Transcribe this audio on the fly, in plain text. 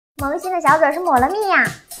萌新的小嘴是抹了蜜呀，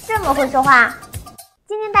这么会说话。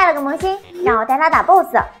今天带了个萌新，让我带他打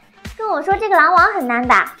BOSS， 跟我说这个狼王很难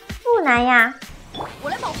打，不难呀。我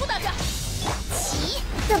来保护大家。起，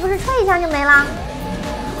这不是吹一下就没了？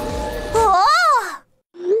哦，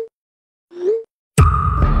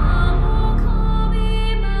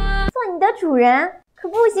做你的主人可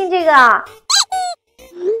不行这个。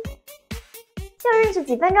就认识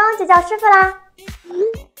几分钟就叫师傅啦？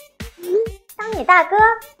当你大哥？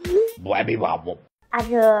啊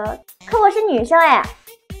这，可我是女生哎。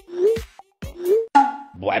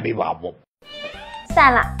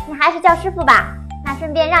算了，你还是叫师傅吧。那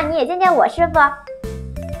顺便让你也见见我师傅。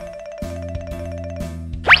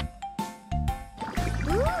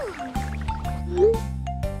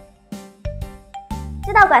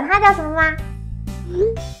知道管他叫什么吗？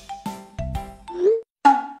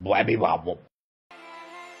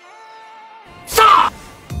杀！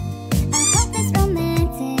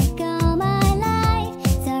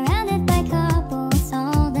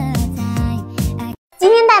今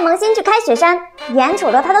天带萌新去开雪山，眼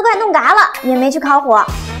瞅着他都快冻嘎了，也没去烤火。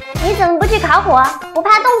你怎么不去烤火？不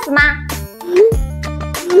怕冻死吗？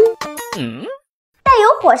带有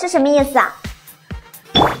火是什么意思啊？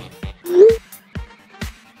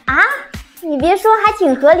啊，你别说，还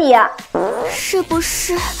挺合理。是不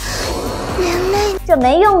是连累？这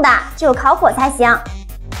没用的，只有烤火才行。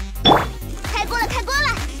开锅了，开锅了！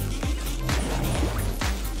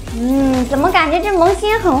怎么感觉这萌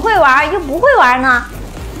新很会玩，又不会玩呢？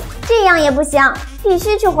这样也不行，必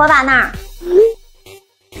须去火把那儿。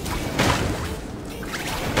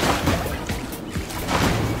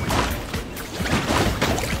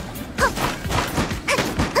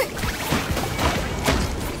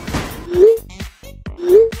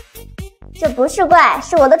这不是怪，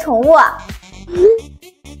是我的宠物。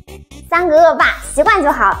3个恶霸，习惯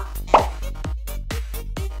就好。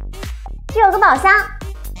这有个宝箱，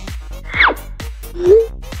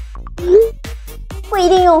不一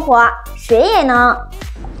定用火，水也能。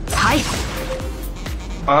踩！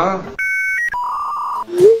啊！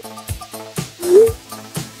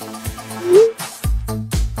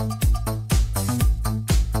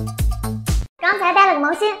刚才带了个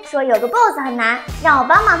萌新，说有个 BOSS 很难，让我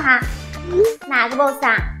帮帮他。哪个 BOSS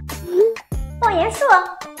啊？爆炎树，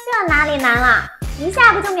这哪里难了？一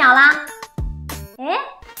下不就秒了？哎，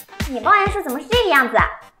你爆炎树怎么是这个样子啊？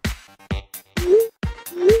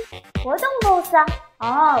活动 BOSS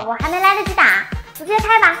哦，我还没来得及打，直接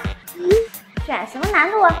开吧。选什么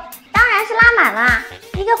难度？当然是拉满了，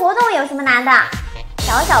一个活动有什么难的？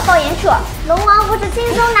小小爆炎树，龙王不是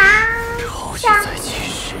轻松拿下。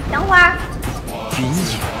等会儿。云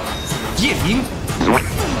影，夜明。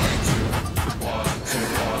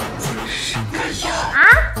伸开呀！啊！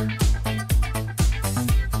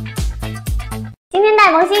今天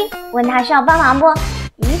带萌新，问他需要帮忙不？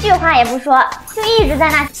一句话也不说，就一直在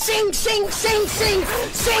那星！怎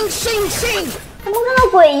么跟个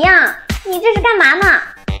鬼一样？你这是干嘛呢？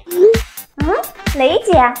雷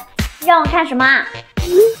姐，让我看什么啊？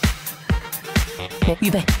预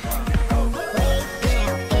备。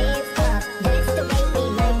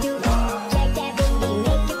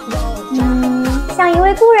像一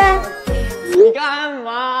位故人。你干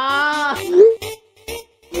嘛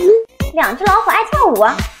？2只老虎爱跳舞。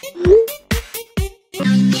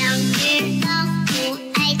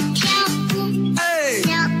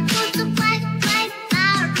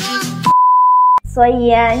所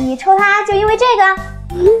以你抽它就因为这个？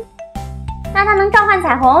那它能召唤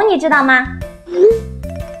彩虹，你知道吗？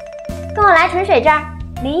跟我来纯水这儿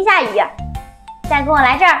淋一下雨，再跟我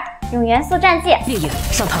来这儿用元素战绩。烈焰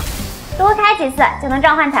上膛。多开几次就能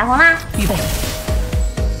召唤彩虹啦！预备。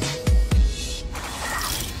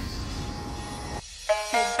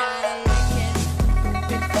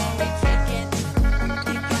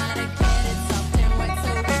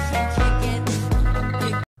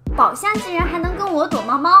宝箱竟然还能跟我躲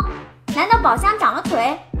猫猫？难道宝箱长了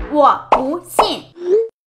腿？我不信！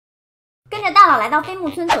跟着大佬来到飞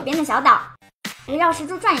木村左边的小岛，围绕石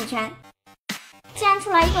柱转一圈，竟然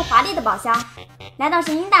出来一个华丽的宝箱。来到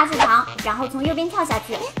神鹰大树旁，然后从右边跳下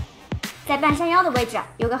去，在半山腰的位置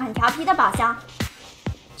有个很调皮的宝箱，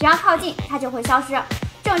只要靠近它就会消失。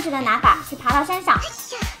正确的拿法是爬到山上，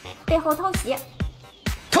背后偷袭。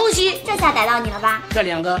偷袭！这下逮到你了吧？这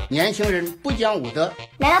2个年轻人不讲武德。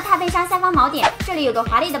来到踏背山下方锚点，这里有个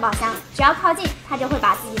华丽的宝箱，只要靠近它就会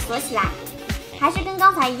把自己锁起来。还是跟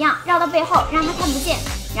刚才一样，绕到背后让它看不见，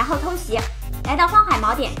然后偷袭。来到荒海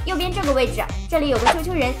锚点右边这个位置，这里有个羞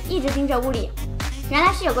羞人一直盯着屋里，原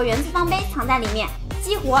来是有个元素方杯藏在里面，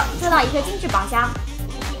激活捉到一个精致宝箱。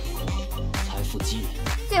财富积累。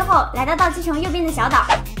最后来到倒计城右边的小岛，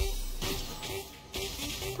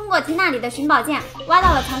过缇娜里的寻宝剑，挖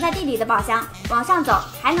到了藏在地里的宝箱，往上走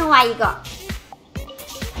还能挖一个。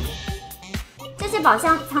这些宝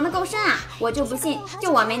箱藏得够深啊，我就不信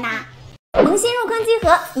就我没拿。萌新入坑集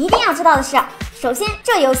合一定要知道的是，首先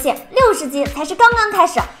这游戏60级才是刚刚开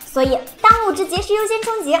始，所以当务之急是优先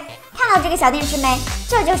冲级。看到这个小电池没？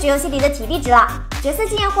这就是游戏里的体力值了。角色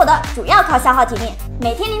经验获得主要靠消耗体力，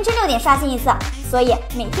每天凌晨6点刷新一次，所以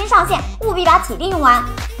每天上线务必把体力用完。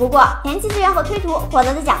不过前期资源和推图获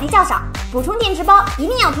得的奖励较少，补充电池包一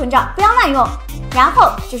定要囤着，不要乱用。然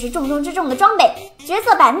后就是重中之重的装备，角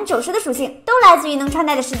色90%的属性都来自于能穿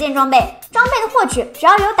戴的10件装备。装备的获取主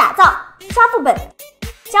要有打造、刷副本、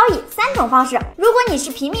交易3种方式。如果你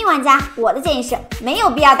是平民玩家，我的建议是没有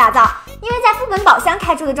必要打造，因为在副本宝箱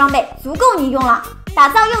开出的装备足够你用了。打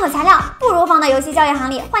造用的材料不如放到游戏交易行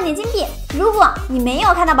里换点金币。如果你没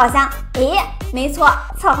有看到宝箱，没错，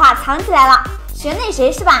策划藏起来了，学那谁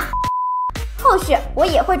是吧？后续我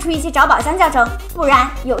也会出一期找宝箱教程，不然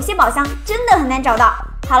有些宝箱真的很难找到。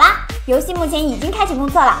好啦，游戏目前已经开启公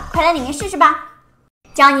测了，快来里面试试吧。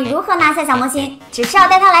教你如何拿下小萌新，只需要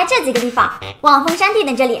带它来这几个地方：望风山地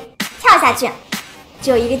的这里，跳下去，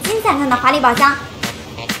就有一个金灿灿的华丽宝箱。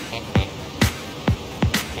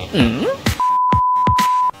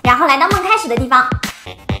然后来到梦开始的地方，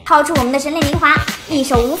掏出我们的神炼灵华，一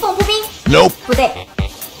手无缝扑冰，不对，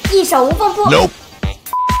一手无缝扑，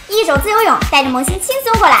一手自由泳，带着萌新轻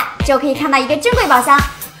松过来，就可以看到一个珍贵宝箱。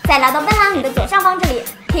再来到奔狼里的左上方这里，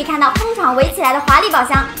可以看到风闯围起来的华丽宝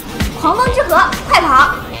箱。狂风之河，快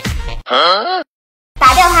跑！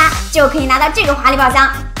打掉它就可以拿到这个华丽宝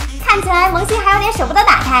箱。看起来萌新还有点舍不得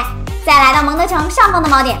打开。再来到蒙德城上方的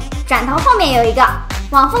锚点，转头后面有一个，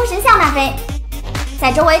往风神像那飞。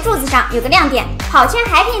在周围柱子上有个亮点，跑圈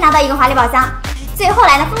还可以拿到一个华丽宝箱。最后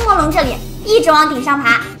来到风魔龙这里，一直往顶上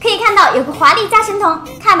爬，可以看到有个华丽加神童，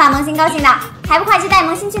看把萌新高兴的，还不快去带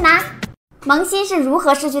萌新去拿？萌新是如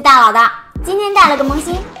何失去大佬的？今天带了个萌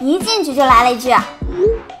新，一进去就来了一句：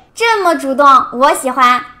这么主动，我喜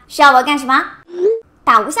欢。需要我干什么？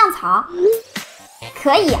打无相草？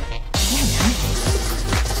可以。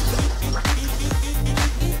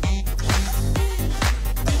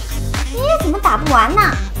怎么打不完呢？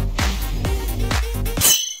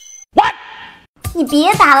你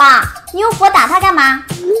别打了，你用火打他干嘛？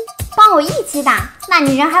帮我一起打，那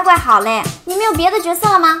你人还怪好嘞。你没有别的角色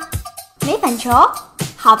了吗？没粉球？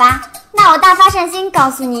好吧，那我大发善心告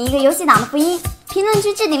诉你一个游戏党的福音，评论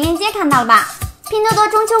区置顶链接看到了吧？拼多多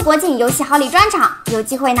中秋国庆游戏好礼专场，有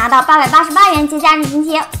机会拿到888元节假日津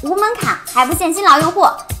贴，无门槛，还不限新老用户。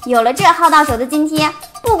有了这号到手的津贴，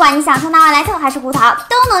不管你想抽纳瓦莱特还是胡桃，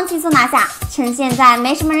都能轻松拿下。趁现在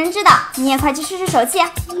没什么人知道，你也快去试试手气。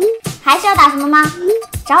还是要打什么吗？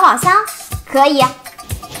找宝箱？可以。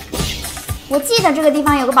我记得这个地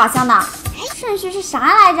方有个宝箱的，顺序是啥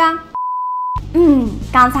来着？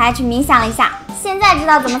刚才去冥想了一下，现在知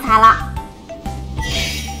道怎么踩了。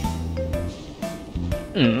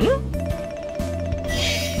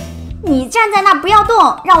你站在那不要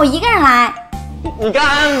动，让我一个人来。你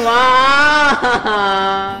干嘛？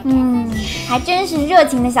还真是热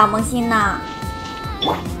情的小萌新呢。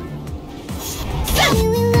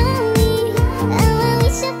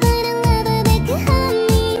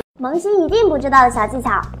萌新一定不知道的小技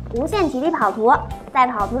巧：无限体力跑图。在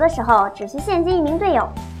跑图的时候，只需献祭1名队友，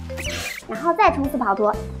然后再冲刺跑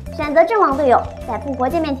图，选择阵亡队友，在复活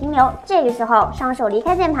界面停留。这个时候双手离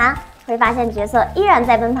开键盘，会发现角色依然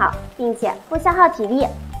在奔跑，并且不消耗体力。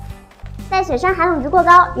在雪山寒冷值过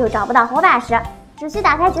高又找不到火把时，只需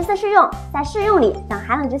打开角色试用，在试用里将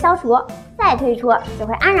寒冷值消除，再退出就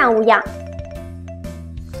会安然无恙。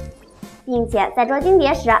并且在捉金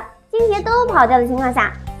蝶时，金蝶都跑掉的情况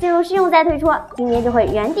下，进入试用再退出，金蝶就会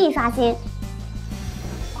原地刷新。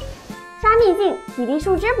刷秘境体力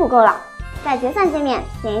数值不够了，在决算界面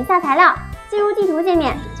点一下材料，进入地图界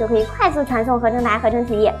面就可以快速传送合成台合成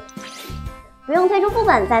体力，不用退出副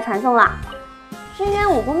本再传送了。深渊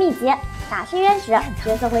武功秘籍，打深渊时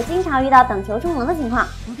角色会经常遇到等球充能的情况，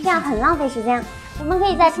这样很浪费时间。我们可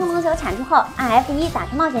以在充能球产出后按 F1 打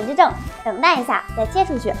出冒险之证，等待一下再切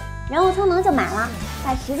出去，人物充能就满了，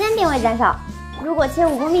但时间并未减少。如果切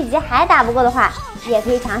武功秘籍还打不过的话，也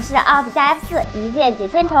可以尝试 Alt 加 F4 一键解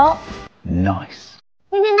千仇。Nice。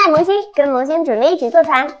今天带萌新跟萌新准备一起坐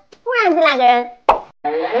船，突然进来个人，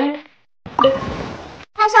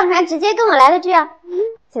他上船直接跟我来了句：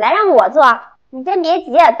起来让我坐，你先别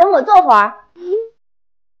急，等我坐会儿。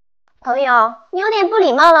朋友，你有点不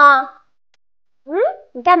礼貌了。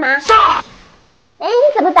你干嘛？你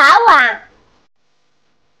怎么打我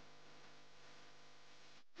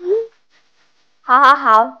啊？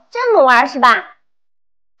好，这么玩是吧？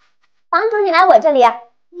帮主你来我这里。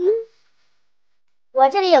我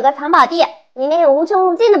这里有个藏宝地，里面有无穷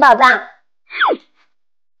无尽的宝藏。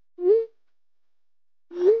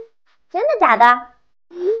真的假的？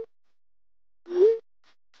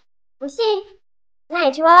不信？那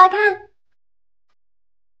你去挖挖看。